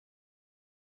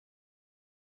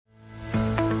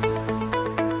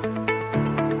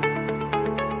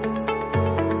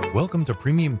Welcome to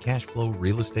Premium Cash Flow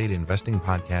Real Estate Investing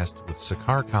Podcast with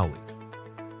Sakar Cowley.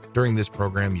 During this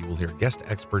program, you will hear guest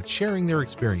experts sharing their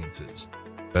experiences,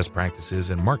 best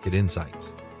practices, and market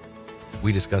insights.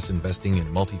 We discuss investing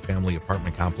in multifamily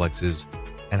apartment complexes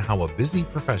and how a busy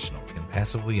professional can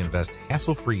passively invest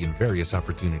hassle-free in various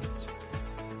opportunities.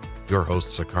 Your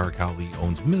host, Sakar Cowley,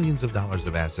 owns millions of dollars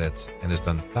of assets and has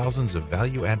done thousands of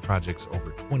value-add projects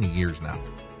over 20 years now.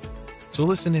 So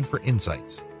listen in for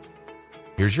insights.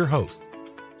 Here's your host,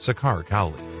 Sakar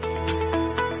Cowley.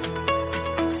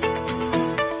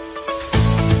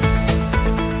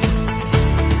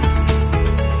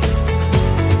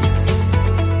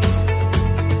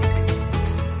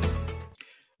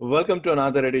 Welcome to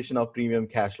another edition of Premium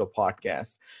Cash Flow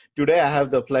Podcast. Today, I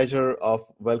have the pleasure of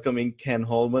welcoming Ken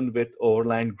Holman with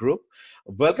Overland Group.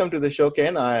 Welcome to the show,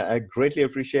 Ken. I greatly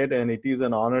appreciate it, and it is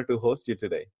an honor to host you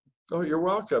today. Oh, you're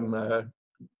welcome.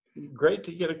 Great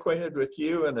to get acquainted with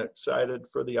you and excited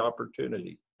for the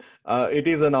opportunity. It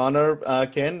is an honor,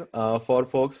 Ken. For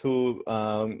folks who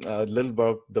a little bit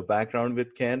of the background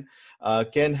with Ken.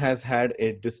 Ken has had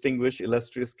a distinguished,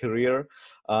 illustrious career.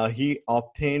 He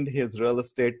obtained his real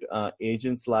estate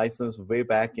agent's license way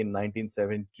back in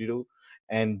 1972,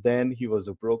 and then he was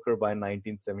a broker by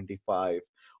 1975.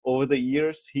 Over the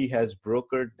years, he has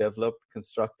brokered, developed,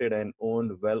 constructed, and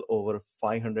owned well over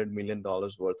 $500 million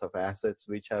worth of assets,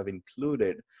 which have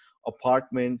included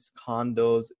apartments,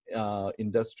 condos,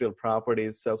 industrial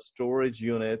properties, self-storage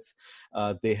units.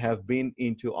 They have been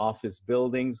into office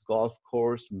buildings, golf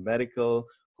course, medical,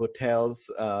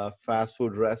 hotels, fast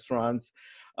food restaurants,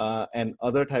 and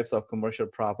other types of commercial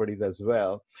properties as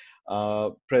well.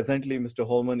 Presently, Mr.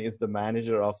 Holman is the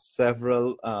manager of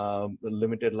several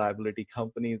limited liability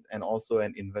companies and also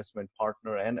an investment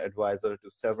partner and advisor to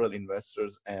several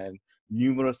investors and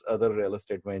numerous other real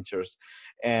estate ventures.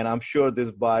 And I'm sure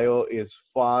this bio is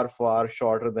far, far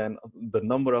shorter than the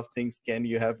number of things, Ken,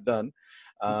 you have done.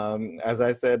 As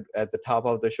I said at the top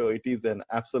of the show, it is an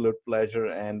absolute pleasure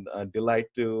and a delight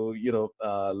to,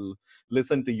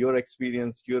 listen to your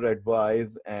experience, your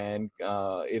advice, and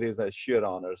it is a sheer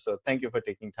honor. So thank you for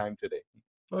taking time today.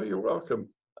 Oh, you're welcome.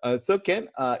 So Ken,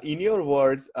 in your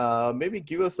words, maybe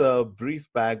give us a brief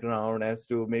background as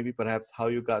to maybe perhaps how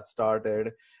you got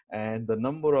started and the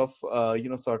number of,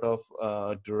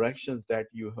 directions that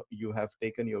you have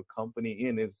taken your company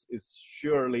in is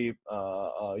surely,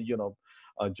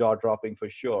 jaw-dropping for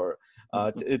sure.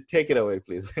 Take it away,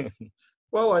 please.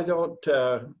 Well, I don't,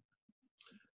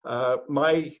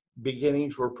 my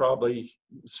beginnings were probably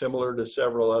similar to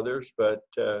several others, but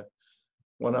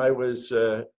when I was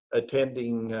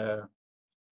attending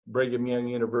Brigham Young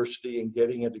University and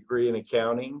getting a degree in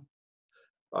accounting,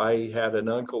 I had an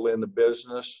uncle in the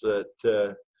business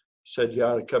that said, you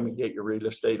ought to come and get your real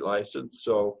estate license.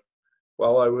 So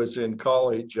while I was in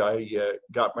college, I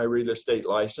got my real estate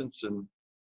license and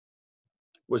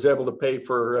was able to pay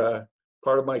for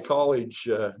part of my college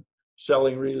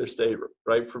selling real estate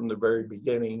right from the very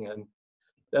beginning. And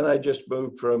then I just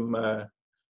moved from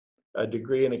a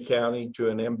degree in accounting to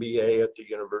an MBA at the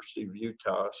University of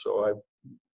Utah. So I'm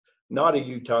not a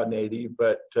Utah native,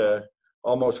 but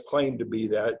almost claim to be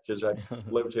that because I've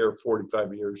lived here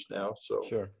 45 years now. So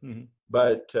sure. Mm-hmm.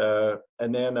 But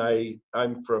and then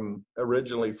I'm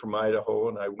originally from Idaho,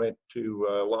 and I went to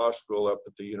law school up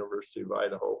at the University of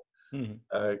Idaho.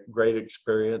 Mm-hmm. Great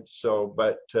experience. So,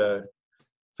 but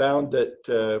found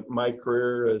that my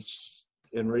career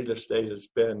in real estate has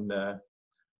been a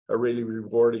really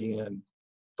rewarding and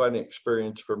fun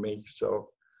experience for me. So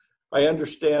I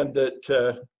understand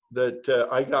that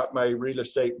I got my real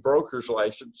estate broker's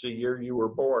license the year you were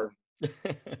born.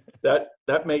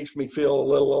 That makes me feel a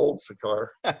little old, Sakar.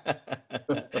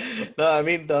 No, I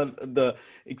mean the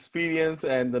experience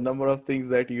and the number of things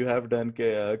that you have done,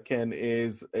 Ken,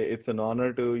 it's an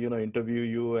honor to interview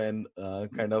you and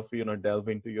kind of delve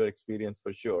into your experience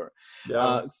for sure.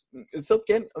 Yeah. So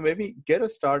Ken, maybe get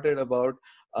us started about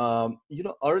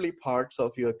early parts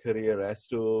of your career as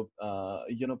to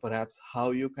perhaps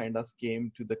how you kind of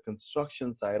came to the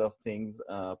construction side of things,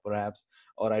 perhaps,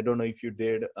 or I don't know if you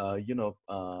did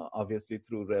obviously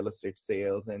through real estate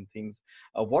sales and things.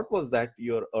 What was that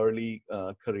your early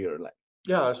career like?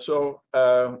 Yeah, so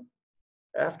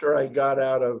after I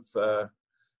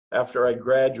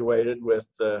graduated with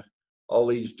all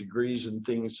these degrees and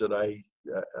things that I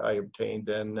obtained,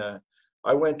 then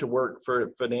I went to work for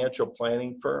a financial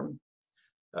planning firm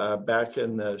back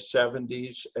in the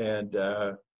 70s. And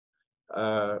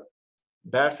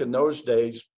back in those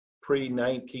days,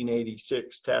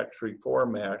 pre-1986 Tax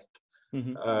Reform Act,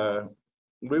 mm-hmm.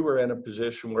 We were in a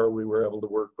position where we were able to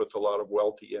work with a lot of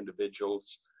wealthy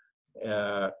individuals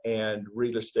and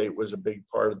real estate was a big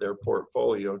part of their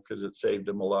portfolio because it saved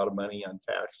them a lot of money on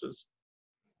taxes.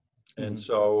 And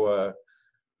so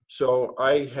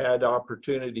I had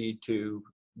opportunity to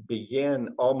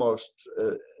begin almost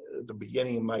the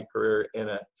beginning of my career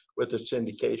with a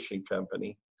syndication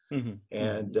company,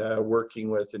 and working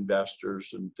with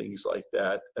investors and things like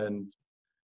that. And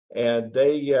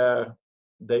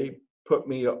they put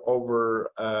me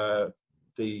over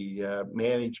the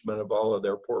management of all of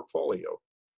their portfolio.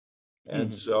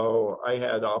 And so I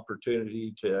had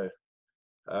opportunity to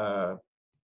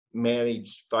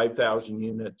manage 5,000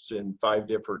 units in 5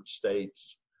 different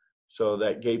states. So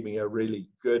that gave me a really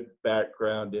good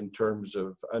background in terms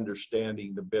of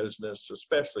understanding the business,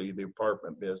 especially the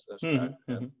apartment business back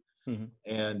then,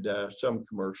 and some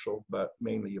commercial, but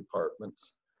mainly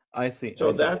apartments. I see.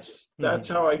 So that's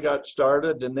how I got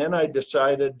started. And then I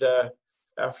decided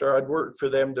after I'd worked for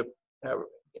them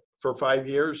for 5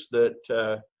 years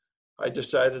that I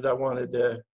decided I wanted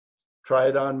to try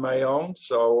it on my own.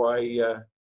 So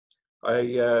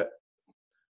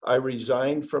I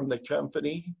resigned from the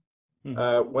company,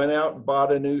 went out and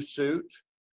bought a new suit,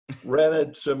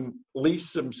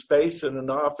 leased some space in an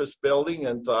office building,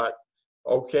 and thought,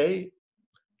 okay,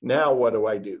 now what do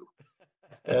I do?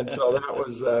 And so that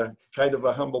was kind of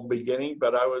a humble beginning,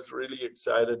 but I was really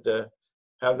excited to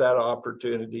have that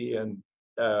opportunity. And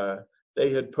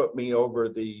they had put me over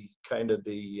the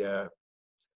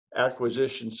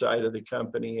acquisition side of the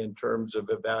company in terms of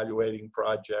evaluating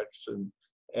projects and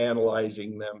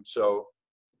analyzing them. So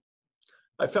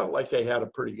I felt like I had a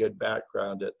pretty good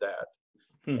background at that.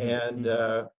 And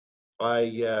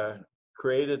I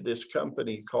created this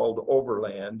company called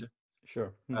Overland.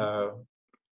 Sure.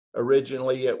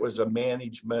 Originally, it was a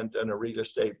management and a real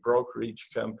estate brokerage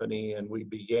company, and we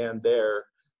began there.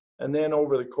 And then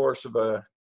over the course of a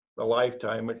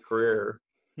lifetime, a career,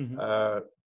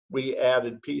 we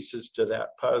added pieces to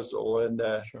that puzzle. And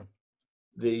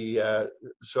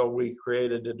so we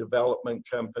created a development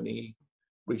company.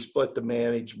 We split the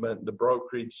management, the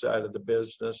brokerage side of the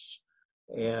business.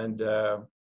 And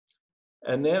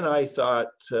then I thought,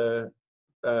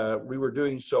 we were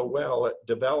doing so well at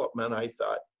development, I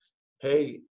thought,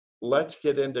 hey, let's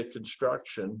get into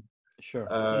construction.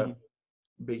 Sure.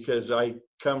 Because I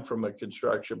come from a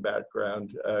construction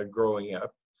background growing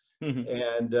up.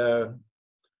 And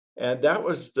that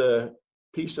was the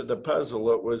piece of the puzzle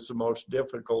that was the most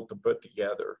difficult to put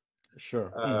together.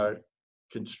 Sure.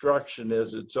 Construction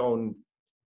is its own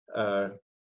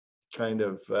kind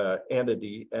of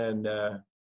entity, and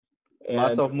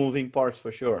lots of moving parts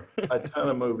for sure. A ton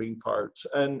of moving parts.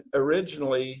 And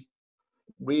originally,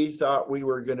 we thought we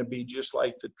were going to be just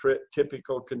like the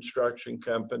typical construction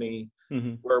company,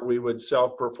 where we would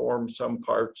self-perform some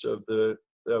parts of the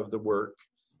work.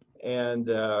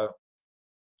 And I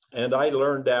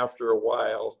learned after a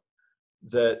while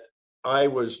that I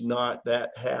was not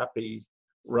that happy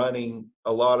running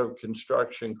a lot of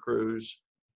construction crews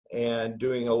and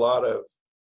doing a lot of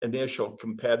initial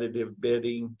competitive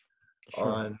bidding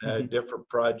on different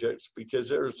projects, because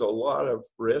there's a lot of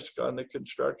risk on the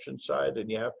construction side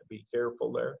and you have to be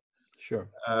careful there. Sure.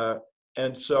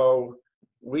 And so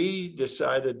we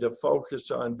decided to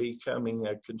focus on becoming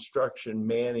a construction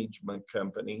management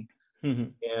company.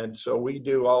 And so we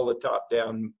do all the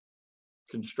top-down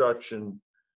construction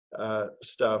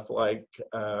stuff like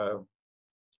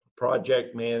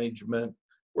project management.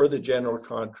 We're the general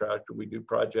contractor. We do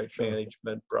project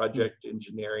management, project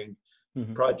engineering,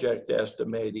 project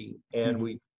estimating, and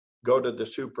we go to the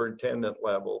superintendent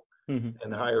level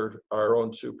and hire our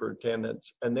own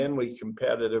superintendents. And then we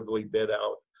competitively bid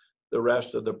out the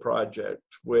rest of the project,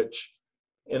 which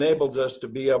enables us to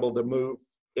be able to move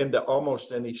into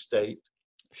almost any state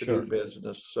to do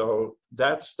business. So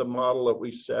that's the model that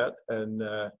we set. And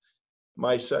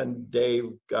my son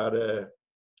Dave got a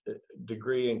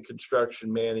degree in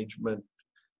construction management,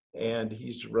 and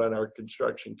he's run our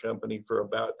construction company for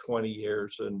about 20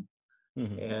 years.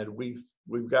 And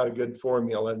we've got a good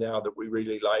formula now that we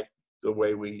really like the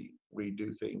way we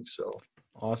do things. So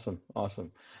awesome.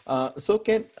 So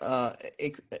Ken,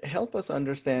 help us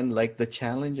understand like the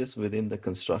challenges within the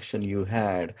construction you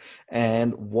had,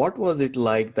 and what was it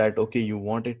like that, okay, you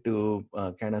wanted to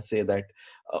kind of say that,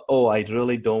 oh, I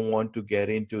really don't want to get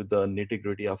into the nitty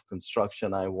gritty of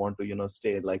construction. I want to,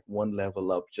 stay like one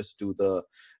level up, just do the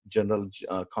general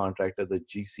contractor, the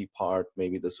GC part,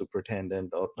 maybe the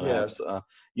superintendent, or perhaps,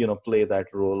 play that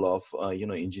role of,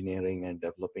 engineering and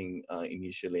developing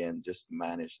initially and just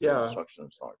manage the construction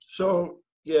sorts. So,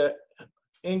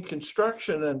 in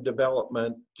construction and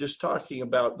development, just talking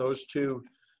about those two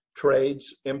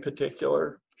trades in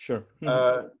particular. Sure.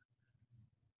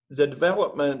 the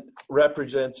development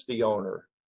represents the owner.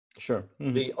 Sure.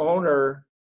 The owner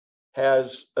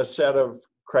has a set of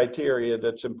criteria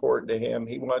that's important to him.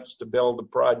 He wants to build a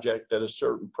project at a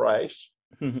certain price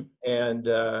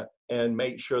and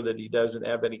make sure that he doesn't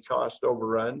have any cost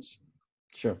overruns.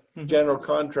 Sure. General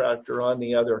contractor, on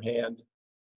the other hand,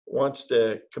 wants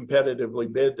to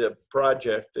competitively bid the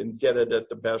project and get it at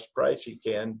the best price he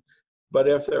can. But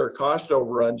if there are cost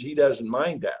overruns, he doesn't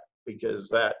mind that, because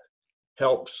that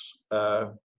helps,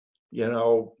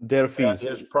 their fees,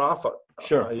 his profit,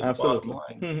 sure, his absolutely.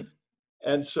 bottom line.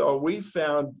 And so we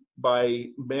found by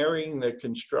marrying the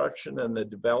construction and the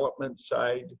development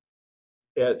side,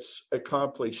 it's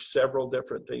accomplished several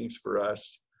different things for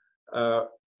us.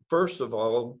 First of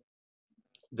all,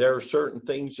 there are certain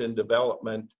things in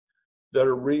development that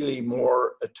are really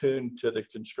more attuned to the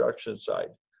construction side.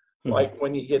 Like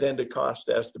when you get into cost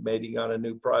estimating on a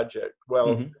new project.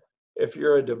 Well, if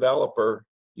you're a developer,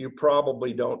 you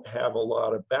probably don't have a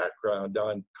lot of background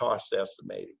on cost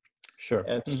estimating. Sure.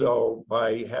 And so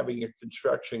by having a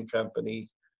construction company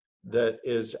that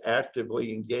is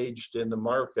actively engaged in the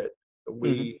market,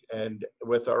 we and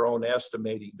with our own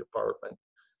estimating department,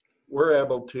 we're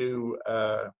able to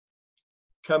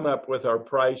come up with our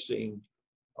pricing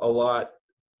a lot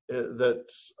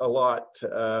that's a lot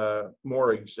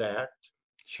more exact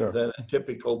than a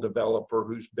typical developer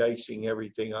who's basing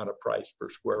everything on a price per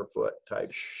square foot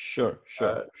type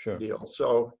deal.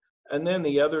 So, and then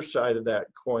the other side of that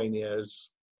coin is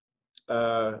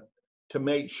to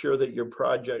make sure that your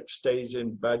project stays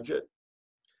in budget.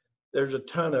 There's a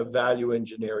ton of value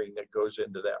engineering that goes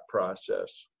into that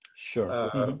process.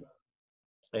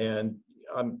 And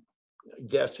I'm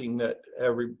guessing that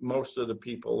most of the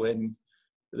people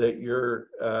that you're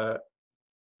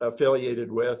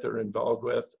affiliated with or involved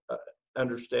with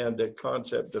understand the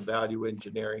concept of value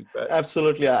engineering. But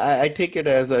absolutely, I take it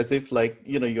as if, like,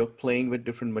 you're playing with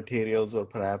different materials or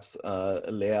perhaps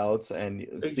layouts and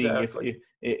seeing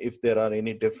if there are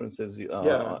any differences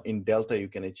in delta you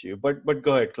can achieve. But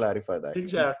go ahead, clarify that.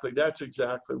 Exactly, that's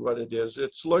exactly what it is.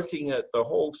 It's looking at the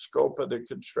whole scope of the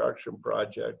construction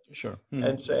project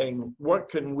and saying, what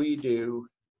can we do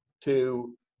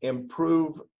to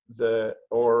improve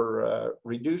or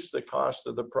reduce the cost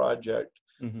of the project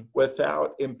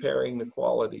without impairing the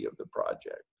quality of the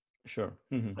project.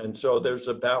 And so there's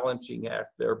a balancing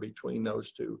act there between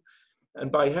those two.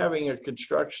 And by having a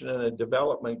construction and a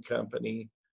development company,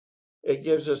 it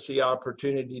gives us the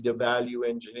opportunity to value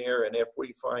engineer. And if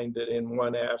we find that in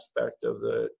one aspect of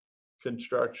the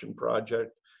construction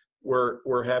project,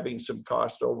 we're having some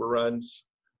cost overruns,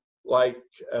 like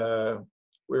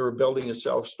we were building a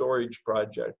self-storage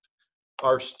project.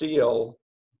 Our steel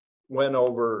went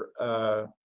over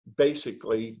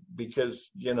basically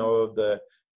because, of the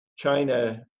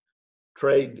China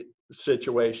trade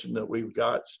situation that we've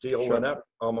got. Steel went up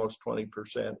almost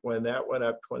 20%. When that went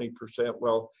up 20%,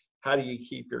 well, how do you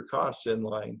keep your costs in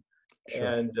line?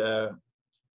 And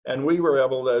we were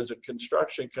able, as a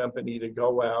construction company, to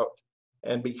go out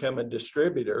and become a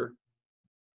distributor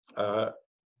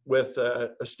with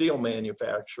a steel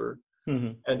manufacturer.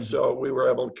 And so we were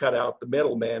able to cut out the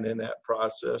middleman in that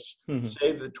process,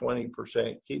 save the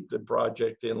 20%, keep the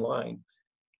project in line.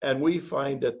 And we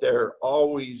find that there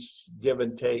always give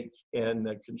and take in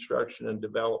the construction and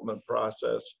development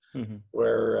process,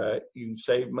 where you can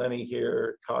save money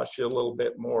here, it costs you a little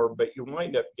bit more, but you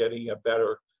wind up getting a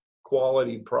better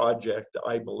quality project,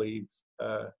 I believe.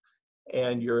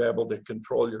 And you're able to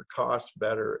control your costs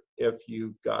better if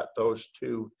you've got those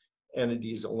two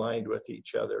entities aligned with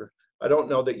each other. I don't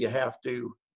know that you have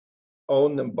to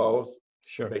own them both,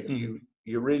 but you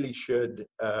really should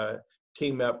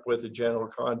team up with a general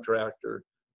contractor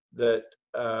that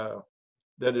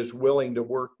is willing to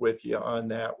work with you on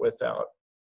that without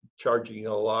charging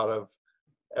a lot of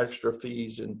extra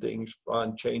fees and things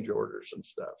on change orders and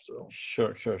stuff. So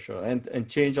sure. And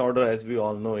change order, as we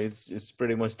all know, is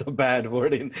pretty much the bad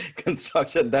word in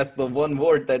construction. That's the one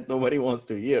word that nobody wants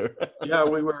to hear. Yeah,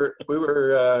 we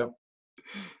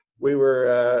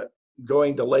were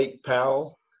going to Lake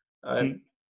Powell,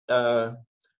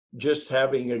 just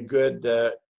having a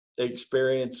good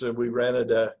experience. We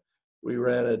rented a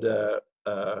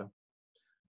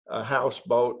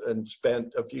houseboat and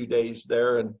spent a few days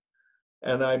there,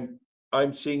 and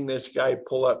I'm seeing this guy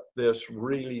pull up this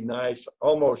really nice,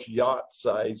 almost yacht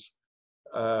size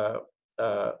boat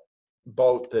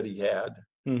that he had,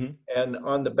 and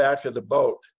on the back of the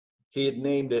boat he had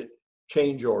named it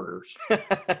change orders.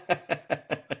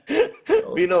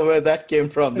 we know where that came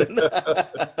from then.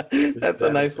 That's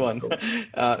a nice Exactly.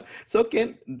 one. So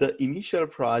Ken, the initial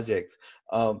projects,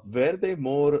 were they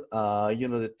more,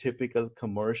 the typical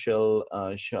commercial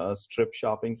strip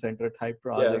shopping center type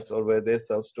projects, Yes, or were they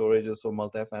self-storages or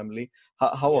multifamily?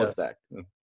 How was yes. that?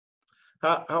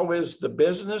 How is the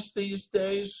business these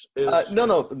days? Is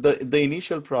No. The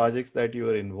initial projects that you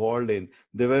were involved in,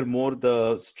 they were more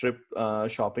the strip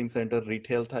shopping center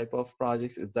retail type of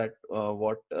projects. Is that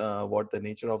what the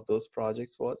nature of those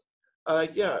projects was?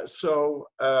 yeah. So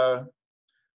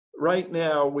right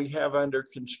now we have under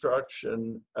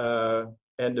construction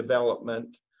and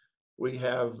development. We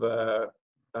have a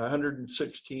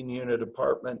 116 unit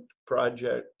apartment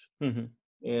project Hmm.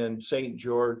 in St.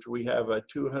 George. We have a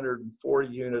 240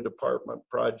 unit apartment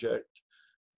project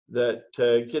that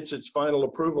gets its final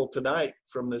approval tonight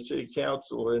from the city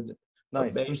council of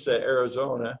Nice. Mesa,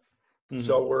 Arizona. Hmm.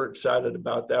 So we're excited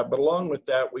about that. But along with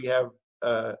that, we have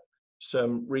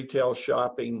some retail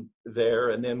shopping there,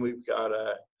 and then we've got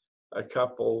a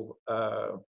couple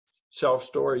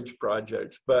self-storage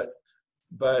projects. But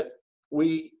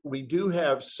we do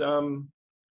have some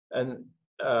and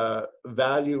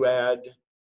value add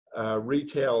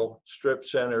retail strip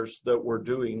centers that we're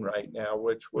doing right now,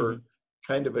 which we're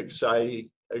kind of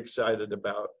excited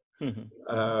about. Hmm.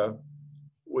 Uh,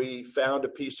 we found a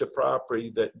piece of property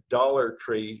that Dollar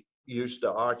Tree used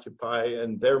to occupy,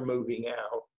 and they're moving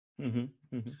out. Hmm.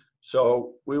 Hmm.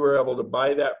 So we were able to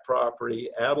buy that property,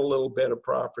 add a little bit of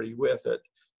property with it,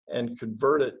 and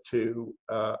convert it to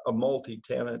a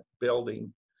multi-tenant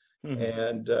building, Hmm.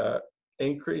 and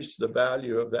increase the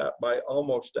value of that by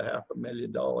almost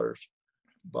 $500,000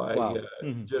 by Wow.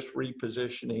 Hmm. just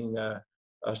repositioning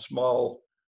a small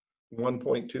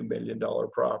 $1.2 million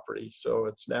property. So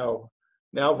it's now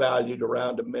valued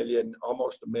around $1 million,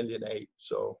 almost $1.8 million.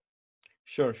 So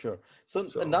Sure. So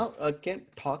so now, Ken,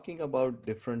 talking about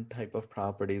different type of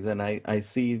properties, and I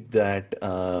see that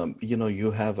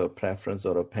you have a preference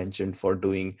or a penchant for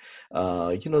doing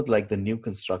like the new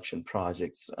construction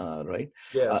projects, right?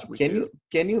 yes, we Can do.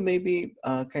 you maybe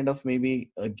kind of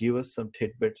maybe give us some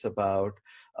tidbits about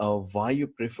why you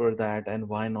prefer that, and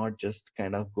why not just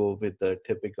kind of go with the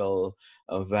typical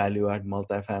value add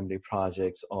multifamily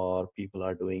projects, or people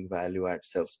are doing value add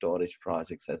self-storage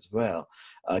projects as well?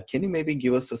 Can you maybe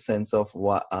give us a sense of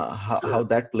how Sure,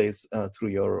 that plays through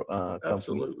your company?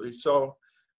 absolutely.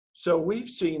 So we've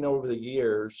seen over the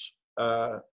years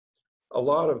a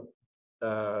lot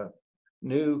of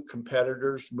new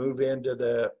competitors move into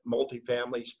the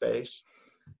multifamily space,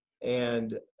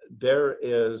 and there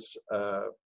is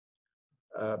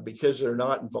because they're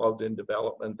not involved in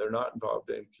development, they're not involved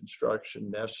in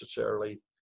construction necessarily.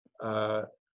 Uh,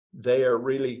 they are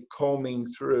really combing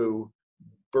through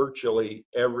virtually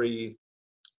every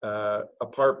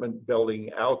apartment building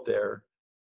out there,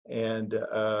 and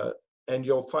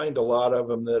you'll find a lot of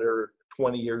them that are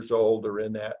 20 years old or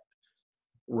in that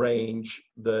range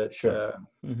that Sure.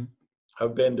 Hmm.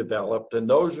 have been developed, and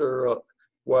those are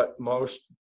what most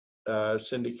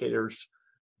syndicators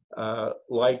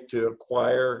like to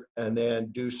acquire and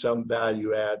then do some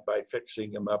value add by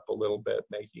fixing them up a little bit,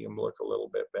 making them look a little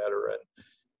bit better,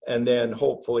 and then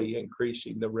hopefully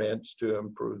increasing the rents to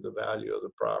improve the value of the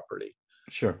property,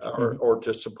 Sure. Hmm. or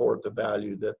to support the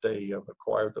value that they have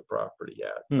acquired the property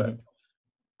at. But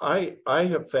Hmm. I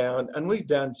have found, and we've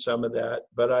done some of that,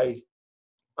 but I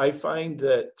find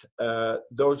that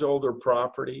those older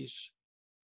properties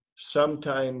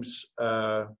sometimes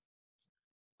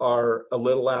are a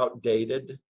little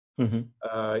outdated. Hmm.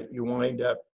 You wind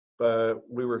up,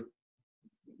 we were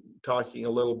talking a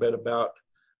little bit about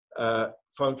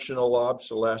functional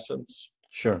obsolescence.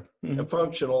 Sure. Hmm. And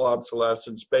functional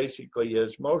obsolescence basically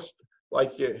is most,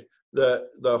 like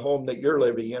the home that you're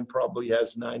living in probably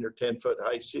has 9 or 10 foot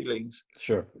high ceilings.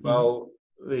 Sure. Hmm. Well,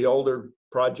 the older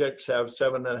projects have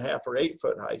 7.5 or 8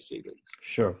 foot high ceilings.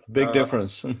 Sure. Big Uh,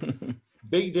 difference.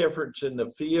 Big difference in the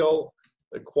feel,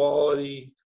 the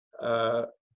quality,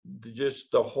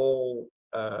 just the whole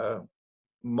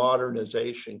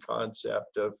modernization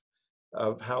concept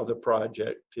of how the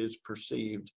project is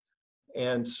perceived.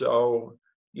 And so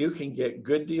you can get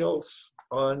good deals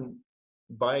on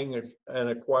buying and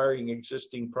acquiring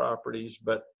existing properties,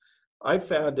 but I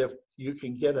found if you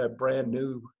can get a brand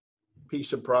new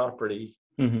piece of property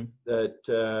Hmm.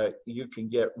 that you can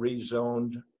get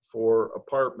rezoned for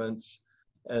apartments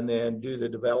and then do the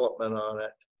development on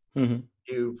it, Hmm.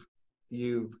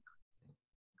 you've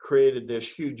created this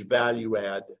huge value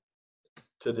add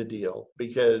to the deal,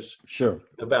 because Sure.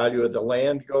 the value of the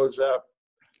land goes up,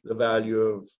 the value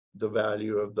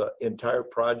of the entire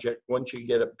project once you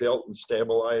get it built and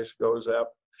stabilized goes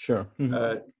up, Sure.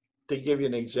 To give you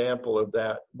an example of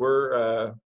that,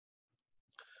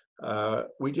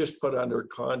 we just put under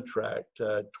contract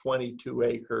a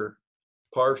 22-acre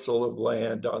parcel of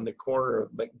land on the corner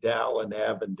of McDowell and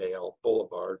Avondale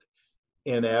Boulevard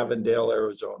in Avondale,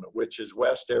 Arizona, which is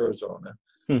West Arizona.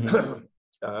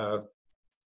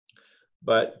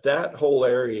 But that whole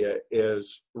area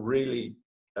is really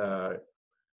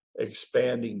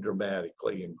expanding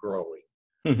dramatically and growing.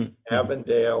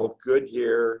 Avondale,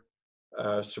 Goodyear,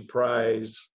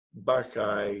 Surprise,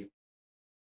 Buckeye,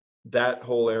 that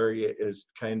whole area is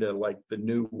kind of like the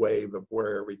new wave of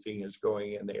where everything is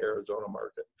going in the Arizona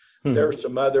market. There are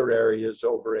some other areas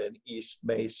over in East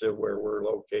Mesa where we're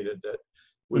located that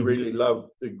we really love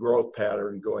the growth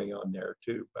pattern going on there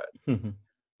too.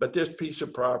 But this piece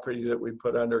of property that we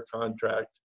put under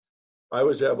contract, I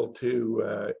was able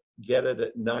to get it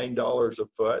at $9 a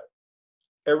foot.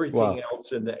 Everything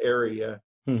else in the area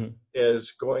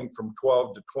is going from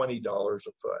 $12 to $20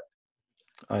 a foot.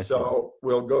 So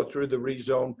we'll go through the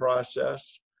rezone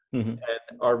process, and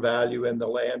our value in the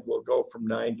land will go from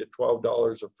 $9 to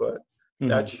 $12 a foot.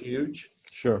 That's huge.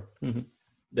 Sure.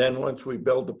 Then once we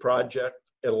build the project,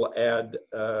 it'll add.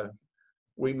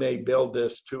 We may build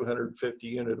this 250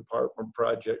 unit apartment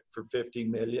project for $50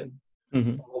 million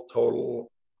all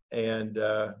total, and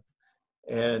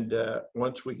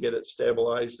once we get it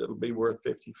stabilized, it'll be worth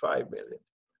 $55 million.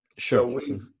 So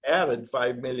we've added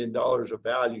 $5 million of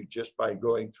value just by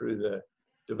going through the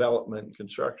development and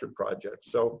construction project.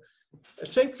 So the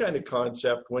same kind of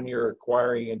concept when you're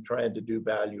acquiring and trying to do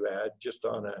value add, just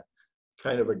on a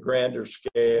kind of a grander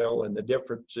scale. And the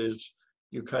difference is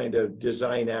you kind of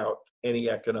design out any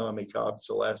economic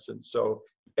obsolescence. So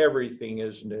everything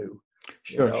is new.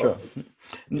 Sure.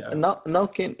 Now,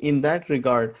 Ken, in that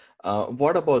regard,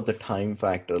 what about the time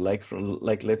factor? Like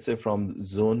let's say from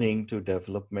zoning to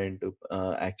development to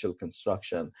actual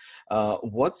construction,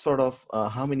 what sort of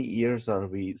how many years are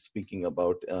we speaking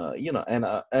about?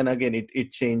 And again,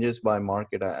 it changes by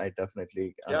market. I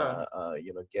definitely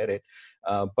get it.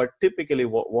 But typically,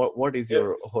 what is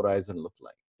your horizon look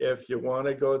like? If you want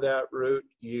to go that route,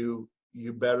 you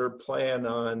better plan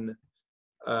on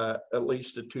at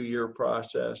least a 2-year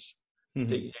process to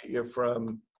get you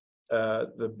from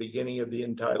the beginning of the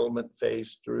entitlement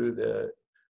phase through the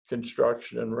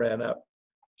construction and rent up.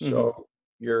 So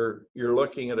you're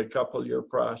looking at a couple-year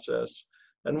process.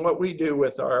 And what we do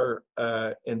with our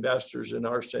investors in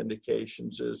our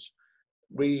syndications is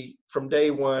we, from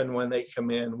day one when they come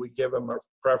in, we give them a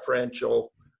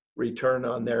preferential return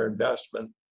on their investment.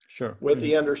 Sure. With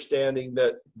the understanding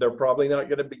that they're probably not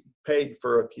going to be paid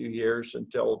for a few years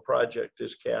until the project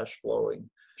is cash flowing.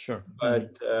 Sure.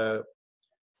 But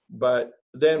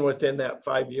then within that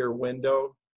 5-year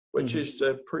window, which is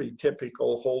a pretty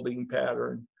typical holding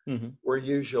pattern, we're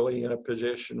usually in a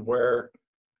position where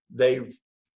they've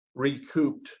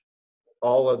recouped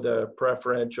all of the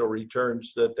preferential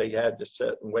returns that they had to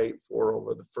sit and wait for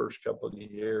over the first couple of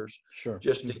years,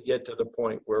 just to get to the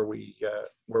point where we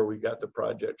got the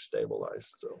project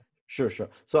stabilized. So Sure.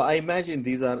 So I imagine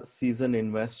these are seasoned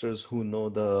investors who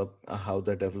know how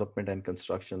the development and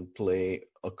construction play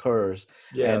occurs,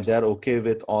 and they're okay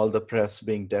with all the press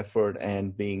being deferred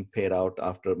and being paid out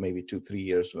after maybe 2-3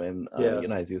 years when,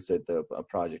 as you said, the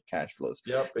project cash flows.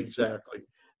 Yep, exactly.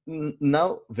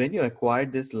 Now, when you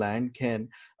acquired this land, Ken,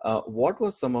 what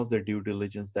was some of the due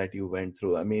diligence that you went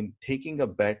through? I mean, taking a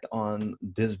bet on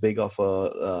this big of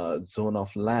a zone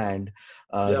of land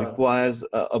requires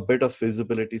a bit of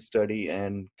feasibility study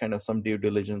and kind of some due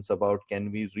diligence about,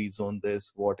 can we rezone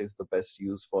this? What is the best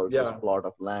use for this plot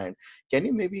of land? Can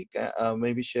you maybe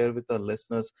share with the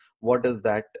listeners, what does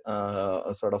that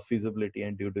sort of feasibility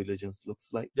and due diligence looks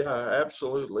like? Yeah,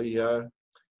 absolutely.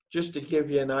 Just to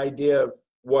give you an idea of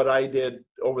what I did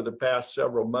over the past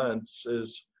several months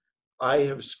is I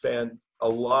have spent a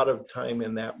lot of time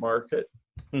in that market.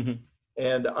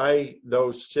 And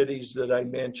those cities that I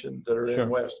mentioned that are in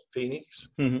West Phoenix,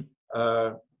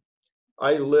 I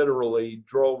literally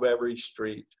drove every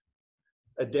street,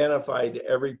 identified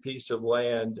every piece of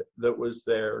land that was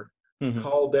there,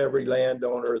 called every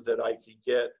landowner that I could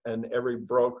get and every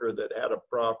broker that had a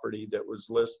property that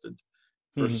was listed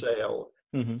for sale.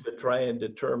 To try and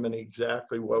determine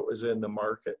exactly what was in the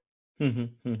market.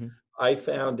 I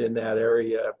found in that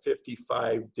area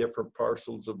 55 different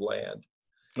parcels of land.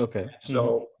 Okay.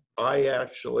 So I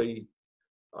actually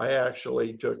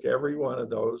took every one of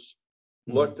those,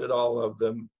 looked at all of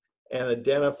them, and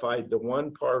identified the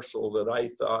one parcel that I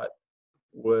thought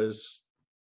was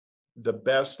the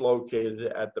best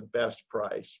located at the best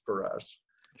price for us.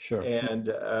 Sure. And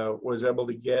was able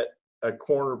to get a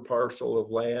corner parcel of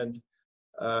land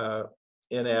uh,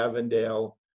 in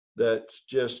Avondale that's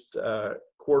just a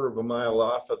quarter of a mile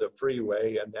off of the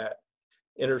freeway, and that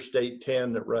Interstate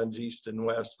 10 that runs east and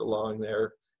west along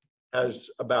there has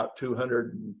about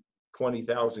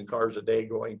 220,000 cars a day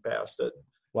going past it.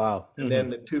 Wow. And then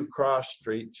the two cross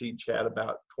streets each had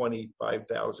about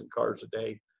 25,000 cars a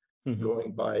day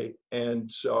going by.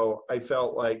 And so I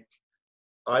felt like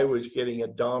I was getting a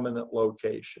dominant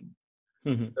location.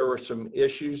 There were some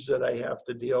issues that I have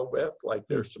to deal with, like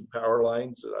there's some power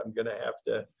lines that I'm going to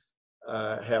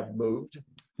have moved.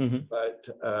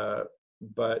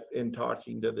 But in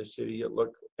talking to the city, it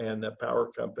looked, and the power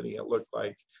company, it looked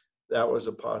like that was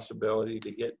a possibility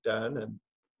to get done.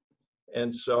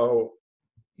 And so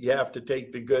you have to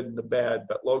take the good and the bad,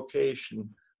 but location,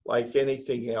 like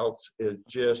anything else, is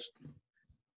just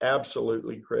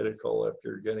absolutely critical if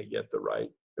you're going to get the right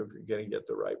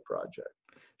project.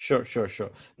 Sure.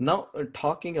 Now,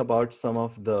 talking about some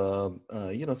of the,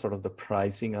 sort of the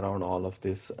pricing around all of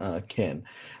this, Ken,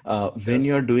 when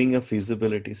you're doing a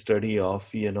feasibility study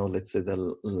of, let's say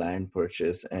the land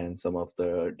purchase and some of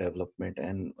the development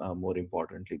and more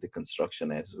importantly, the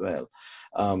construction as well,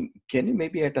 can you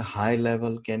maybe at a high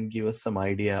level can give us some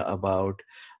idea about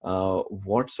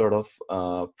what sort of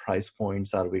price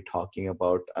points are we talking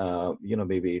about?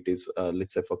 Maybe it is,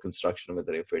 let's say for construction,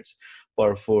 whether if it's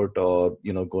per foot or,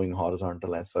 going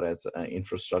horizontal as far as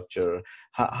infrastructure.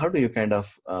 How do you kind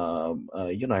of,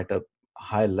 at a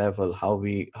high level, how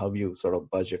you sort of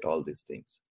budget all these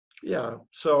things? Yeah.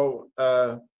 So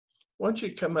once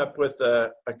you come up with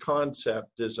a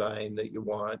concept design that you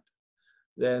want,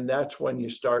 then that's when you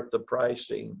start the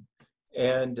pricing.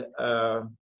 And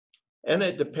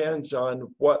it depends on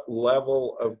what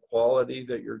level of quality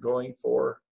that you're going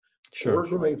for. Sure. We're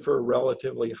going for a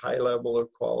relatively high level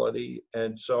of quality.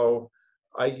 And so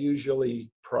I usually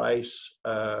price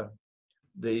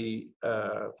the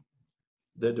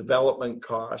development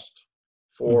cost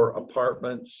for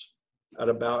apartments at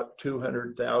about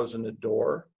 $200,000 a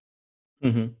door.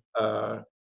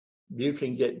 You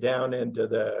can get down into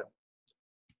the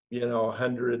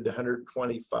 100 to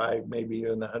 125, maybe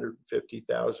even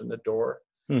 150,000 a door.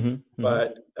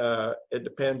 But it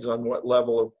depends on what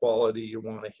level of quality you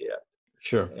want to hit.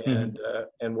 Sure.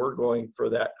 And we're going for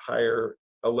that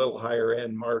a little higher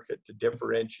end market to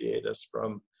differentiate us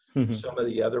from some of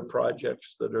the other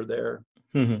projects that are there.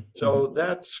 So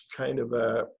that's kind of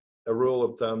a rule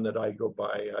of thumb that I go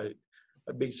by.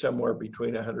 I'd be somewhere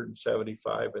between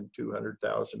 175 and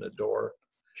 200,000 a door.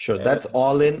 Sure. That's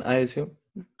all in, I assume?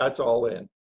 That's all in.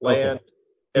 Land,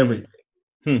 everything.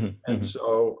 And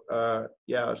so,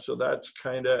 so that's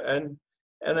kind of, and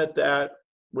at that,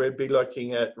 we'd be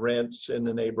looking at rents in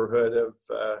the neighborhood of,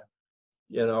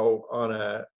 on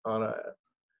a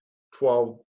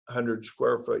 1,200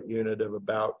 square foot unit of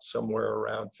about somewhere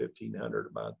around 1,500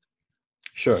 a month.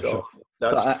 Sure.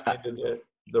 That's kind of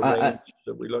the range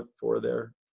that we look for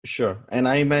there. Sure. And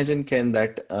I imagine, Ken,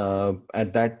 that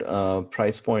at that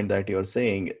price point that you're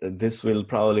saying, this will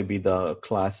probably be the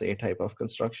Class A type of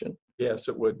construction? Yes,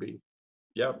 it would be.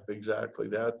 Yep, exactly.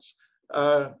 That's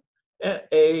A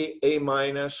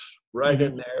minus right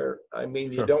in there. I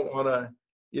mean, Sure. you don't want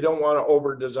to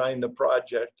over design the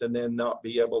project and then not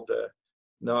be able to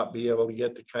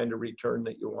get the kind of return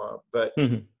that you want. But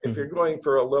if you're going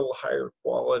for a little higher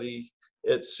quality,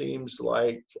 it seems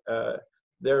like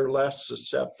they're less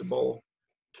susceptible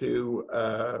to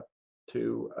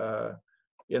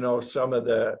some of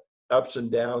the ups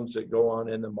and downs that go on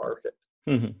in the market.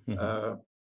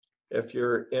 If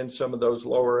you're in some of those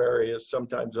lower areas,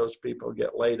 sometimes those people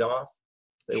get laid off.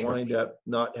 They wind up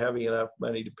not having enough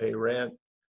money to pay rent,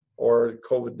 or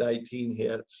COVID-19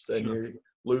 hits, then you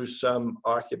lose some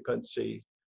occupancy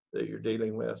that you're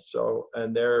dealing with. So,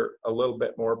 and they're a little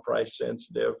bit more price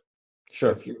sensitive.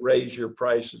 Sure. If you raise your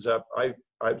prices up,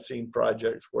 I've seen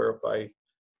projects where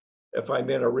if I'm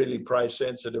in a really price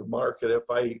sensitive market, if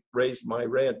I raise my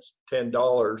rents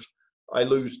 $10, I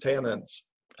lose tenants.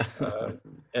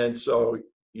 And so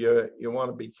you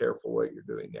want to be careful what you're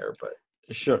doing there. But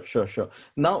Sure.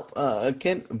 Now,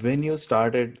 Ken, when you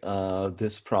started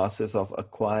this process of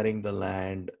acquiring the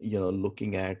land,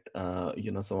 looking at,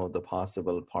 some of the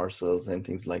possible parcels and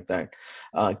things like that,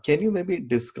 can you maybe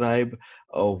describe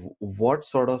what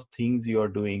sort of things you are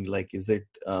doing? Like, is it,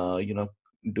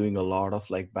 doing a lot of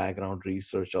like background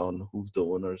research on who the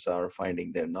owners are,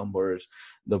 finding their numbers,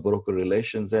 the broker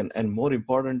relations, and more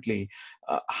importantly,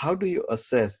 how do you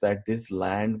assess that this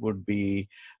land would be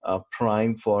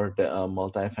prime for the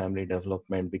multifamily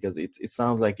development? Because it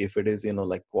sounds like if it is,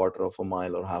 like quarter of a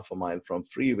mile or half a mile from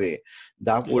freeway,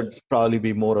 that would Yes. probably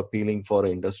be more appealing for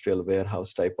industrial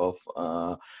warehouse type of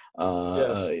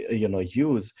Yes.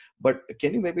 use. But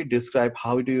can you maybe describe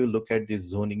how do you look at these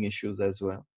zoning issues as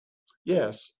well?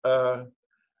 Yes.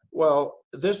 Well,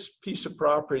 this piece of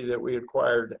property that we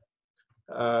acquired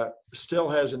still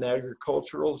has an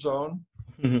agricultural zone,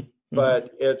 Mhm, mhm.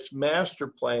 but it's master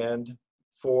planned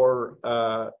for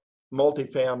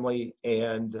multifamily I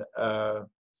and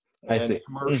see. Mhm.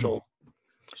 commercial.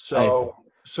 I see.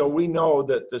 So we know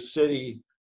that the city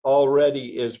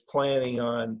already is planning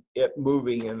on it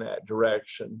moving in that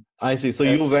direction. I see. So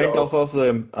And you went so, off of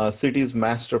the city's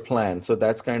master plan. So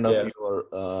that's kind of yes, your,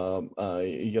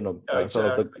 yeah, sort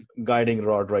of the exactly. guiding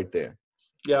rod right there.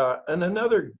 Yeah, and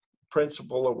another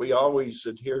principle that we always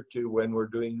adhere to when we're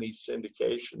doing these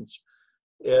syndications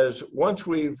is once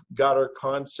we've got our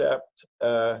concept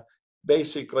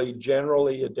basically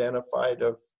generally identified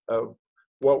of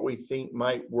what we think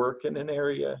might work in an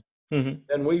area, Hmm.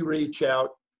 then we reach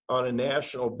out on a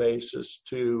national basis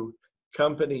to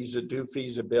companies that do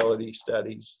feasibility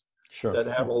studies Sure. that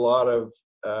have a lot of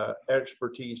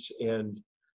expertise in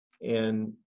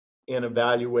in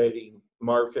evaluating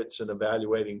markets and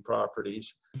evaluating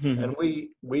properties. Hmm. And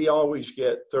we always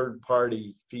get third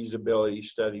party feasibility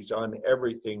studies on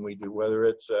everything we do, whether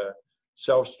it's a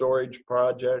self storage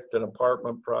project, an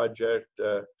apartment project,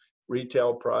 a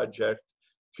retail project,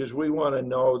 because we want to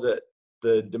know that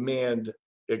the demand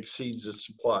exceeds the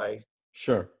supply.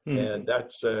 Sure. Hmm. And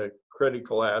that's a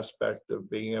critical aspect of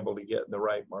being able to get in the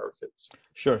right markets.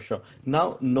 Sure, sure.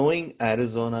 Now, knowing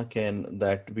Arizona, can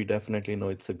that we definitely know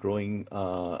it's a growing,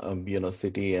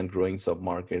 city and growing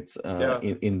submarkets Yeah.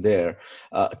 in there.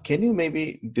 Can you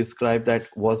maybe describe that?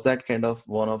 Was that kind of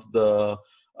one of the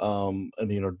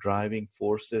driving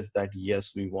forces that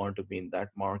yes, we want to be in that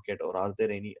market, or are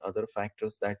there any other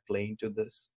factors that play into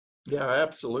this? Yeah,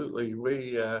 absolutely.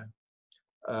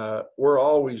 We're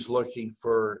always looking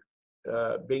for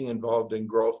being involved in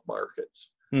growth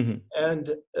markets. Hmm.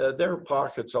 And there are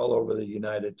pockets all over the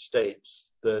United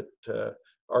States that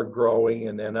are growing,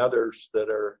 and then others that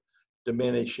are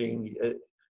diminishing.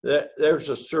 There's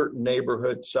a certain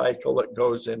neighborhood cycle that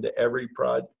goes into every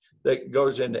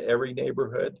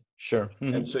neighborhood, Sure.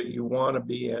 Hmm. and so you want to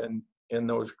be in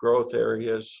those growth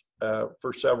areas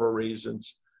for several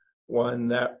reasons. One,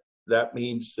 that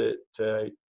means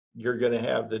that you're going to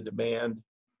have the demand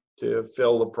to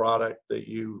fill the product that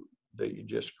you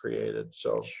just created.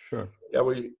 So Sure. yeah,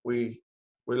 we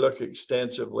look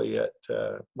extensively at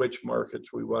which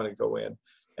markets we want to go in,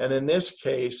 and in this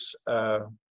case,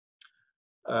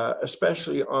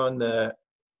 especially on the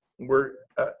we're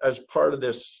as part of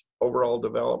this overall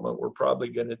development, we're probably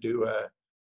going to do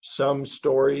some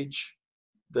storage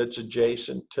that's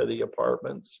adjacent to the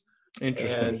apartments,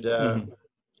 Interesting. and Hmm.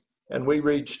 and we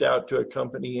reached out to a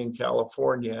company in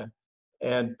California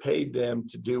and paid them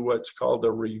to do what's called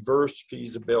a reverse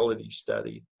feasibility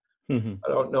study. Hmm. I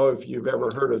don't know if you've ever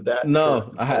heard of that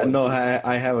No, no, terminology.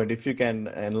 I haven't. If you can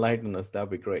enlighten us, that'd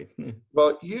be great.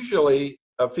 Well, usually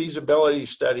a feasibility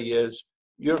study is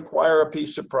you acquire a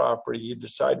piece of property, you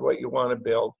decide what you want to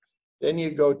build, then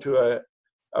you go to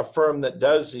a firm that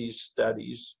does these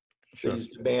studies, Sure, these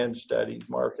demand studies,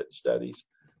 market studies,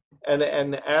 and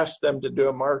ask them to do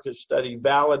a market study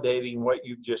validating what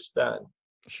you've just done.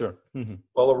 sure. Hmm.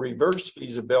 Well, a reverse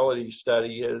feasibility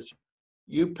study is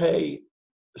you pay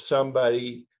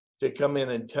somebody to come in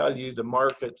and tell you the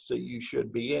markets that you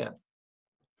should be in.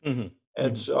 Hmm.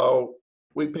 And Hmm. so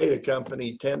we paid a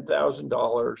company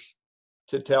 $10,000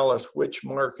 to tell us which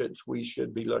markets we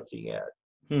should be looking at.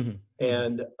 Hmm. Hmm.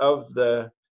 And of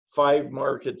the 5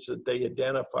 markets that they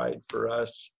identified for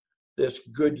us, this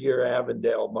Goodyear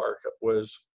Avondale market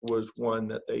was one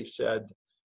that they said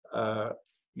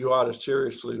you ought to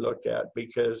seriously look at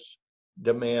because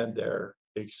demand there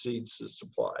exceeds the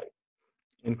supply.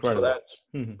 So Incredible. that's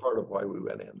Hmm. part of why we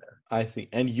went in there. I see.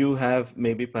 And you have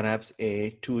maybe perhaps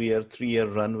a 2-year, 3-year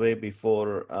runway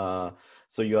before,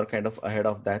 so you're kind of ahead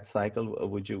of that cycle.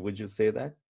 Would you say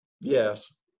that?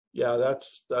 Yes, yeah,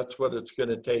 that's what it's going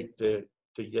to take to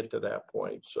get to that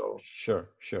point. So Sure,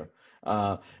 sure.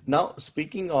 Now,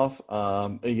 speaking of,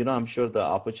 I'm sure the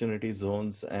opportunity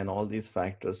zones and all these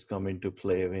factors come into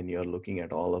play when you're looking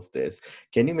at all of this.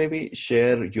 Can you maybe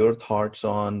share your thoughts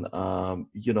on,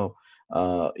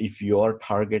 if you're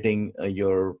targeting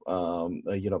your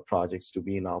projects to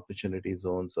be in opportunity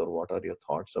zones, or what are your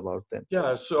thoughts about them?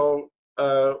 Yeah. So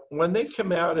when they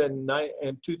come out in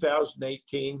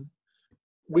 2018,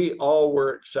 we all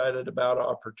were excited about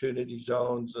opportunity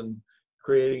zones and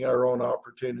creating our own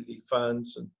opportunity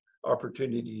funds and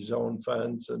opportunity zone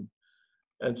funds.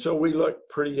 And so we looked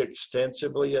pretty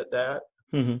extensively at that.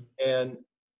 Mm-hmm. And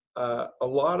a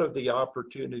lot of the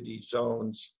opportunity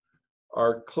zones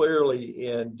are clearly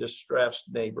in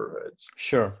distressed neighborhoods.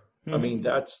 Sure. I mean,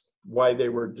 that's why they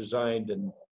were designed,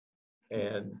 and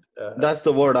that's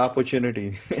the word,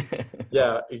 opportunity.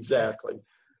 yeah, exactly.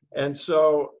 And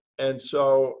so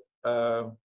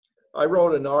I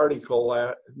wrote an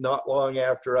article not long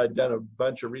after I'd done a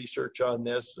bunch of research on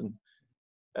this,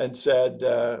 and said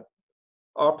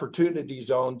opportunity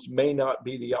zones may not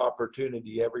be the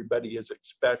opportunity everybody is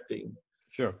expecting.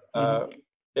 Sure.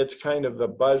 It's kind of a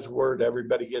buzzword.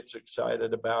 Everybody gets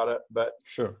excited about it, but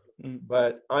sure.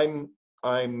 But I'm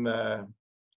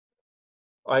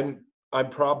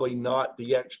probably not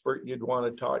the expert you'd want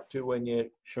to talk to when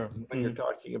you're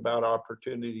talking about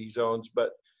opportunity zones.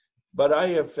 But I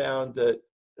have found that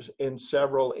in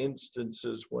several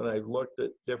instances when I've looked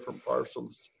at different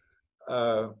parcels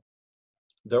that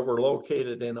were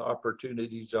located in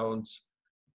opportunity zones,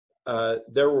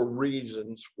 there were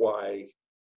reasons why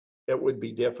it would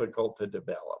be difficult to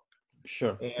develop.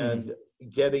 Sure. And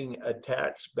getting a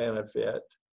tax benefit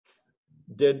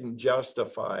didn't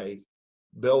justify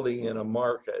building in a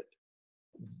market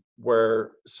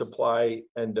where supply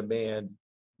and demand,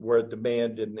 where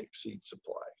demand didn't exceed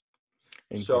supply.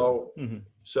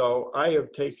 So I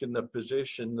have taken the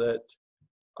position that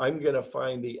I'm going to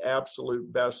find the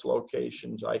absolute best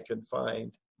locations I can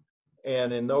find.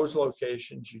 And in those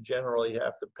locations, you generally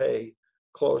have to pay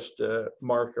close to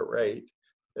market rate.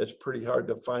 It's pretty hard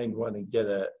to find one and get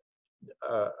a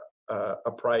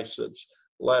price that's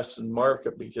less than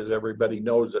market, because everybody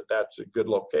knows that that's a good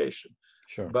location.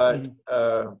 Sure. But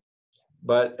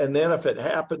and then if it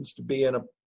happens to be in an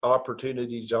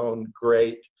opportunity zone,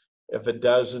 great. If it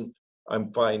doesn't,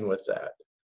 I'm fine with that.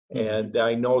 And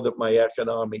I know that my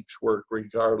economics work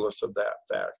regardless of that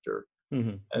factor.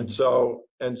 And so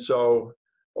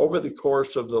over the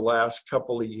course of the last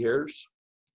couple of years,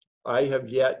 I have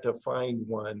yet to find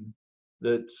one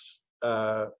that's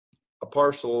a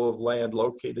parcel of land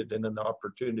located in an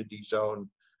opportunity zone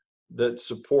that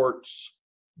supports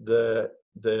the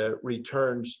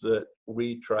returns that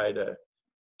we try to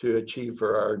achieve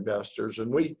for our investors.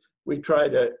 And we try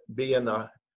to be in the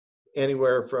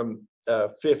anywhere from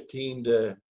 15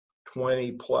 to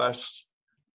 20 plus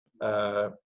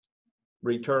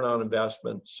return on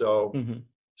investment. So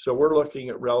we're looking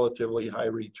at relatively high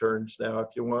returns now. If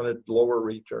you wanted lower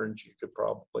returns, you could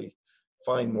probably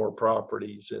find more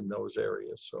properties in those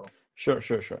areas. So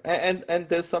sure. And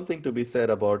there's something to be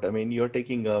said about, I mean, you're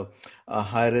taking a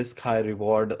high risk, high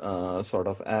reward sort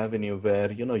of avenue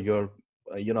where, you're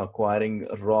acquiring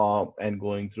raw and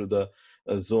going through the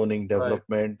zoning,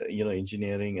 development,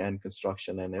 engineering and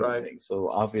construction and everything. So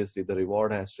obviously the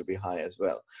reward has to be high as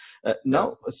well.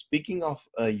 Now, speaking of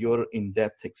your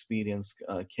in-depth experience,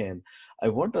 Ken, I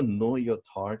want to know your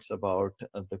thoughts about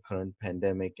the current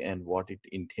pandemic and what it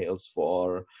entails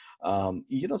for,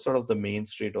 sort of the Main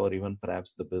Street, or even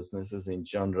perhaps the businesses in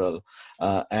general.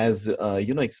 As,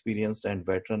 experienced and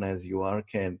veteran as you are,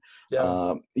 Ken,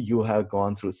 you have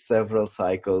gone through several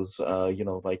cycles,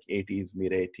 like 80s,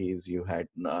 mid 80s, you had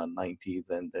 90s,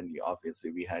 and then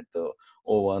obviously we had the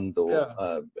 01,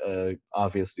 though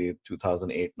obviously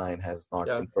 2008-9 has not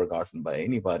been forgotten by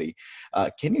anybody.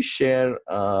 Can you share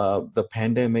the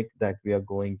pandemic that we are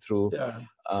going through?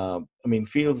 I mean,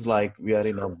 feels like we are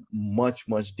in a much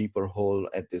deeper hole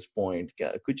at this point.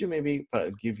 Could you maybe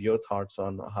give your thoughts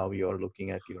on how you're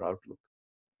looking at your outlook?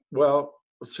 Well,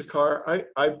 Sakar,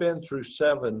 I've been through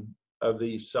 7 of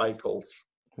these cycles.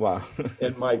 Wow.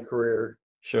 In my career.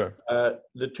 Sure.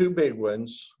 The 2 big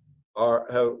ones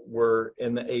were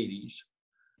in the 80s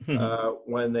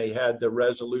when they had the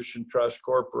Resolution Trust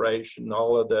Corporation.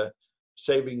 All of the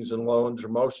savings and loans, or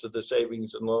most of the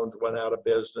savings and loans, went out of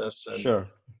business. And,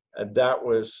 and that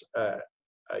was a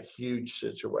huge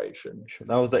situation.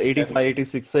 That was the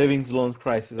 85-86 savings loans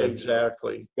crisis.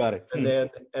 Exactly. Got it.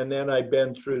 And then I've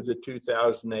been through the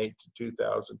 2008 to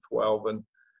 2012,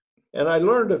 and I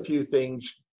learned a few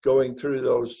things going through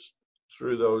those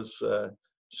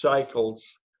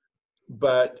cycles.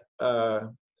 But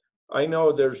I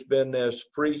know there's been this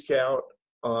freak out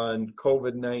on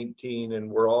COVID-19,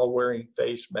 and we're all wearing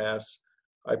face masks.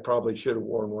 I probably should have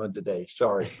worn one today.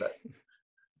 Sorry,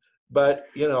 but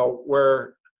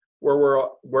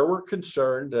we're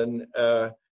concerned, and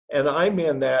I'm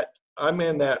in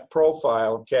that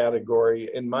profile category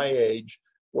in my age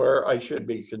where I should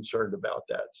be concerned about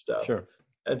that stuff. Sure.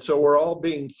 And so we're all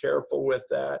being careful with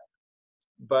that.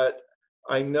 But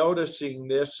I'm noticing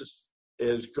this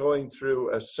is going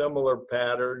through a similar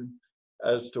pattern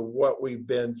as to what we've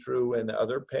been through in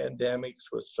other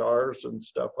pandemics with SARS and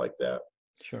stuff like that,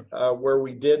 Sure. where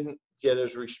we didn't get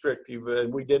as restrictive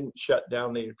and we didn't shut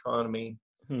down the economy.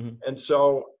 Mm-hmm. And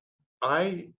so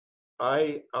I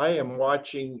am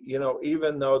watching,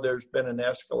 even though there's been an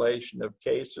escalation of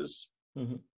cases,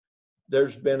 Mm-hmm.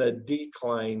 there's been a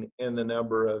decline in the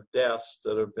number of deaths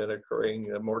that have been occurring.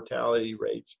 The mortality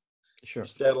rates Sure.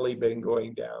 steadily been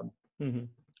going down. Mm-hmm.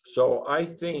 So I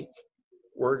think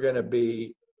we're going to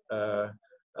be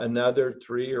another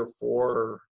 3 or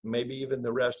 4, maybe even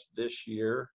the rest of this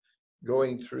year,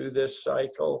 going through this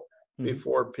cycle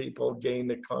before people gain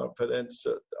the confidence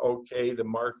that, okay, the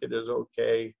market is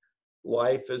okay,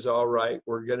 life is all right,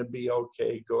 we're going to be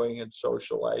okay going and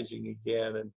socializing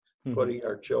again and putting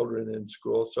our children in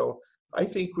school. So I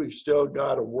think we've still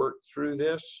got to work through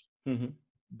this.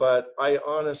 But I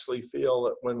honestly feel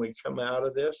that when we come out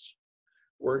of this,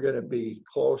 we're going to be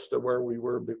close to where we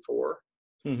were before.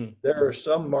 There are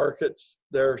some markets,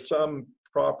 there are some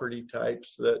property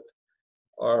types that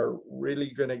are really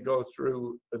going to go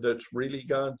through, that's really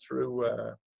gone through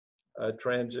a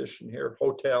transition here.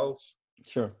 Hotels,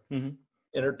 Sure.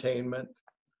 entertainment,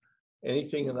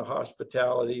 anything in the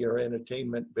hospitality or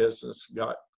entertainment business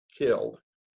got killed.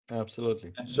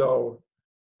 Absolutely. And so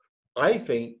I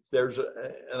think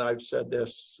and I've said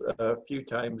this a few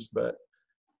times, but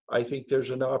I think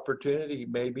there's an opportunity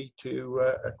maybe to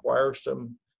acquire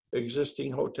some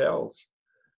existing hotels.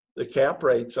 The cap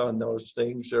rates on those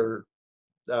things are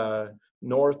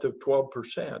north of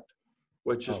 12%,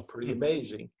 which is pretty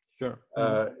amazing. Sure.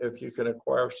 If you can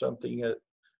acquire something at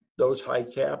those high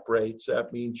cap rates,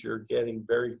 that means you're getting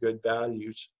very good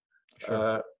values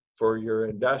for your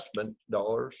investment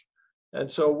dollars. And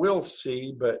so we'll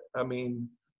see, but I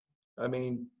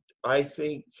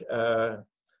think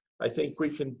we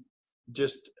can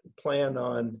just plan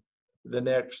on the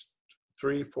next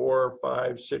 3, 4,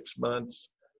 5, 6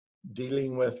 months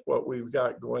dealing with what we've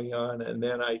got going on. And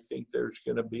then I think there's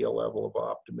going to be a level of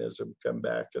optimism come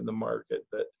back in the market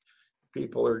that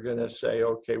people are going to say,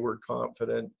 okay, we're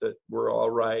confident that we're all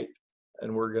right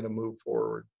and we're going to move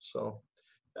forward. So,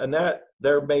 and that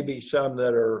there may be some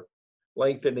that are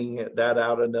lengthening that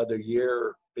out another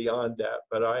year beyond that,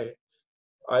 but I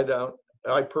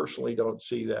personally don't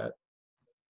see that.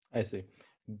 I see.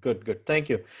 Good. Thank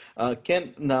you.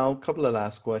 Ken, now a couple of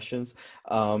last questions.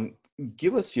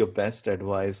 Give us your best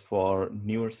advice for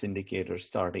newer syndicators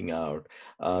starting out.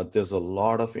 There's a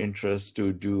lot of interest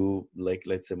to do, like,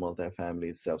 let's say,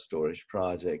 multifamily self-storage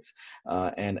projects.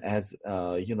 And as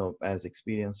as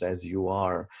experienced as you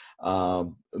are,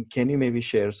 can you maybe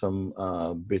share some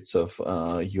bits of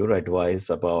your advice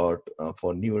about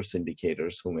for newer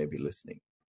syndicators who may be listening?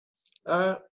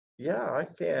 Yeah, I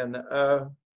can.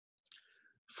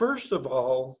 First of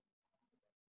all,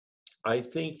 I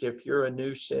think if you're a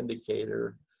new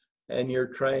syndicator and you're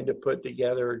trying to put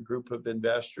together a group of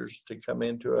investors to come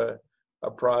into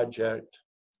a project,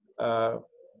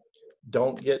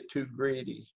 don't get too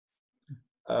greedy.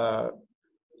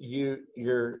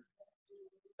 Your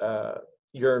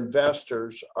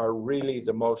investors are really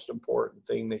the most important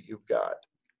thing that you've got.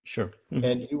 Sure.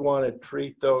 And you want to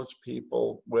treat those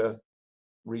people with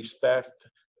respect,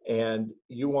 and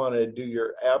you want to do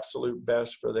your absolute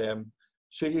best for them.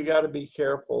 So you got to be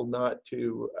careful not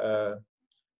to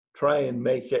try and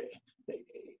make it.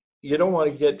 You don't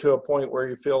want to get to a point where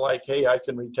you feel like, hey, I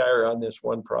can retire on this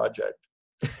one project.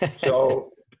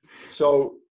 So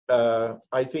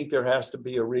I think there has to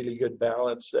be a really good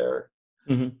balance there.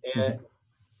 And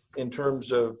in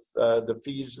terms of the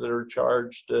fees that are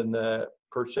charged and the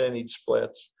percentage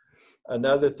splits,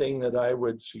 another thing that I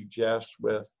would suggest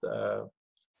with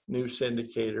new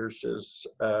syndicators is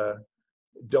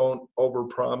don't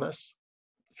overpromise.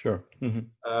 Sure.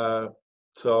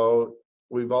 So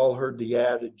we've all heard the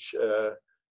adage,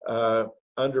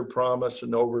 underpromise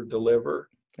and overdeliver.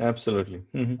 Absolutely.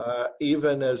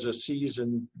 Even as a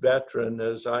seasoned veteran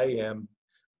as I am,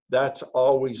 that's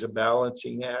always a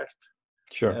balancing act.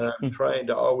 Sure. And I'm trying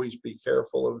to always be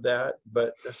careful of that,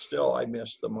 but still I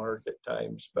miss the mark at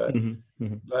times. But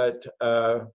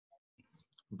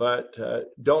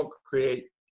don't create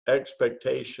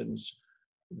expectations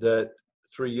that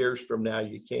 3 years from now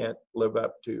you can't live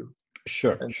up to.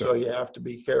 Sure. And so you have to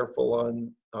be careful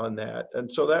on that.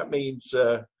 And so that means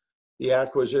the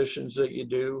acquisitions that you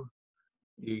do,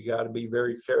 You got to be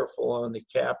very careful on the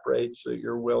cap rates that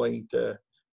you're willing to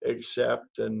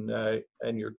accept and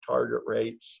your target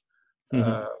rates.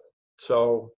 Mhm.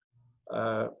 So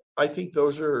I think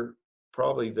those are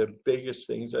probably the biggest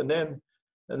things. And then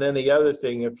the other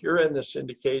thing, if you're in the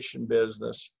syndication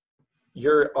business,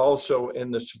 you're also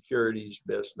in the securities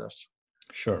business,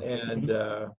 Sure. and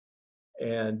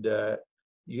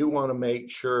you want to make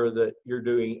sure that you're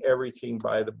doing everything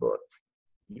by the book.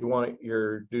 You want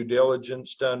your due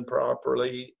diligence done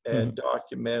properly and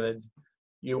documented.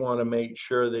 You want to make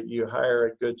sure that you hire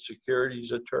a good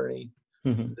securities attorney.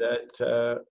 Mhm.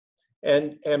 That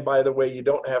and by the way, you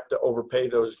don't have to overpay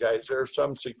those guys. There are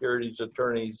some securities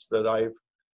attorneys that I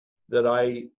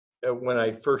when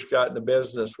I first got into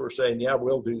business were saying, yeah,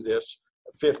 we'll do this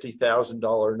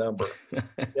 $50,000 number.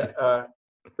 Yeah,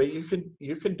 but you can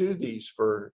do these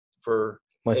for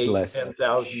Much $8,000, less. Sure.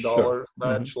 $10,000,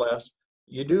 much less.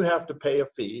 You do have to pay a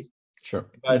fee, Sure.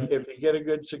 but if you get a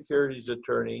good securities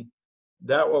attorney,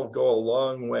 that will go a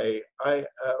long way.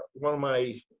 One of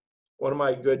my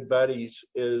good buddies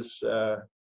is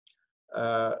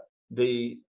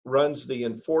runs the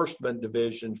enforcement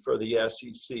division for the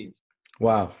SEC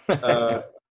Wow.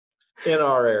 in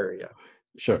our area.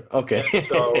 Sure. Okay. And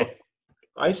so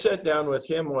I sat down with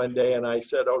him one day and I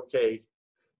said, okay,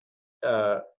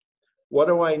 what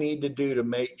do I need to do to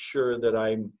make sure that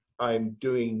I'm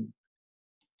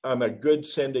a good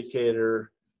syndicator,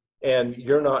 and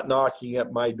you're not knocking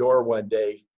at my door one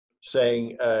day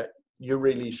saying, you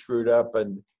really screwed up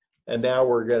and now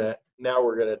we're gonna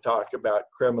talk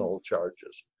about criminal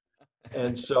charges.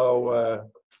 And so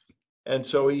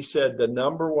he said the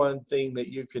number one thing that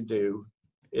you can do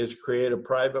is create a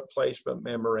private placement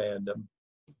memorandum,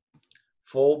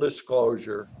 full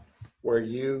disclosure, where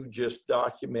you just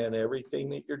document everything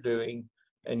that you're doing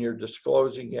and you're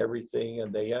disclosing everything,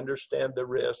 and they understand the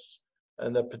risks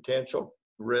and the potential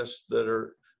risks that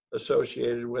are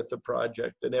associated with the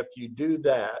project. And if you do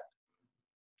that,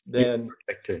 then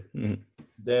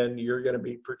then you're going to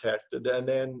be protected. And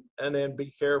then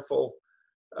be careful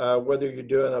whether you're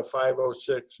doing a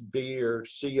 506B or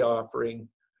C offering,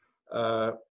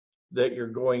 that you're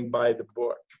going by the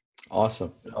book.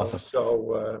 Awesome.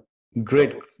 So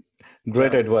Great.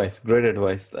 Great advice. Great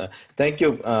advice. Thank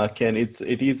you, Ken. It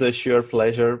is a sheer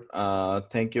pleasure.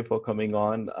 Thank you for coming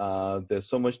on. There's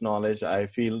so much knowledge. I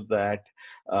feel that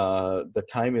the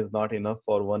time is not enough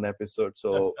for one episode.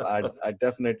 So I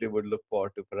definitely would look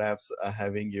forward to perhaps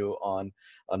having you on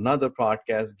another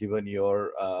podcast, given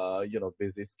your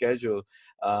busy schedule.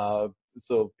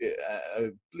 So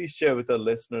please share with our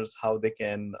listeners how they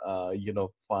can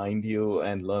find you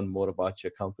and learn more about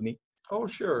your company. Oh,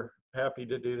 sure. Happy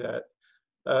to do that.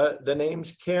 The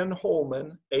name's Ken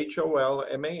Holman,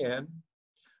 Holman.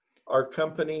 Our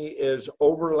company is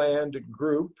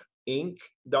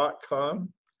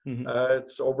overlandgroup.inc.com.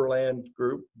 It's Overland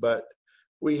Group, but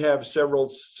we have several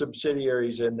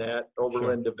subsidiaries in that: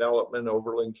 Overland Development,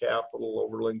 Overland Capital,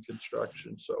 Overland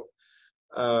Construction. So,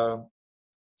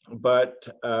 but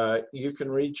you can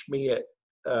reach me at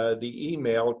the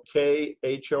email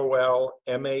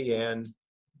KHOLMAN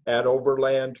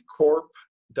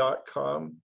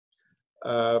 @overlandcorp.com.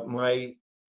 My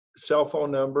cell phone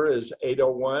number is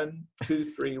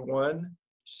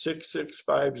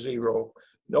 801-231-6650.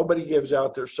 Nobody gives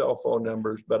out their cell phone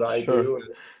numbers, but I do.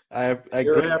 I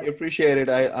greatly appreciate it.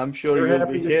 I'm sure you'll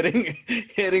be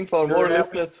hearing for more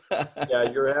listeners. Yeah,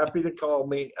 you're happy to call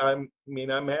me. I'm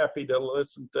happy to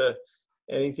listen to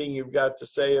anything you've got to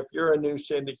say. If you're a new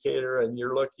syndicator and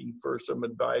you're looking for some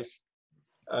advice,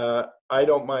 I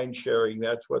don't mind sharing.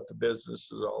 That's what the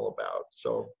business is all about.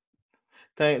 So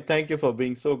thank you for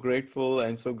being so grateful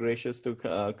and so gracious to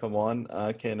come on,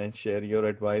 Ken, and share your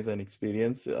advice and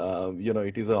experience.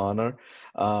 It is an honor,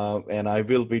 and I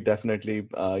will be definitely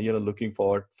looking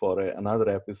forward for another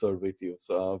episode with you.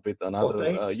 So with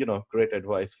another great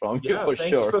advice from you for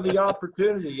sure. Thanks for the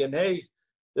opportunity. And hey,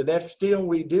 the next deal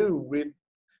we do,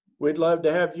 we'd love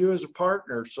to have you as a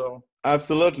partner. So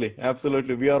absolutely.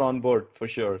 We are on board for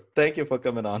sure. Thank you for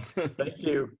coming on. Thank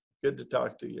you. Good to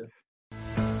talk to you.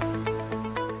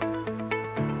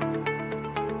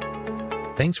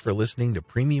 Thanks for listening to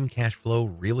Premium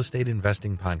Cashflow Real Estate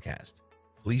Investing Podcast.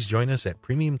 Please join us at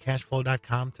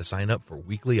premiumcashflow.com to sign up for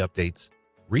weekly updates,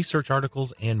 research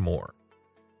articles, and more.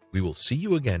 We will see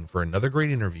you again for another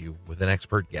great interview with an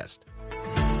expert guest.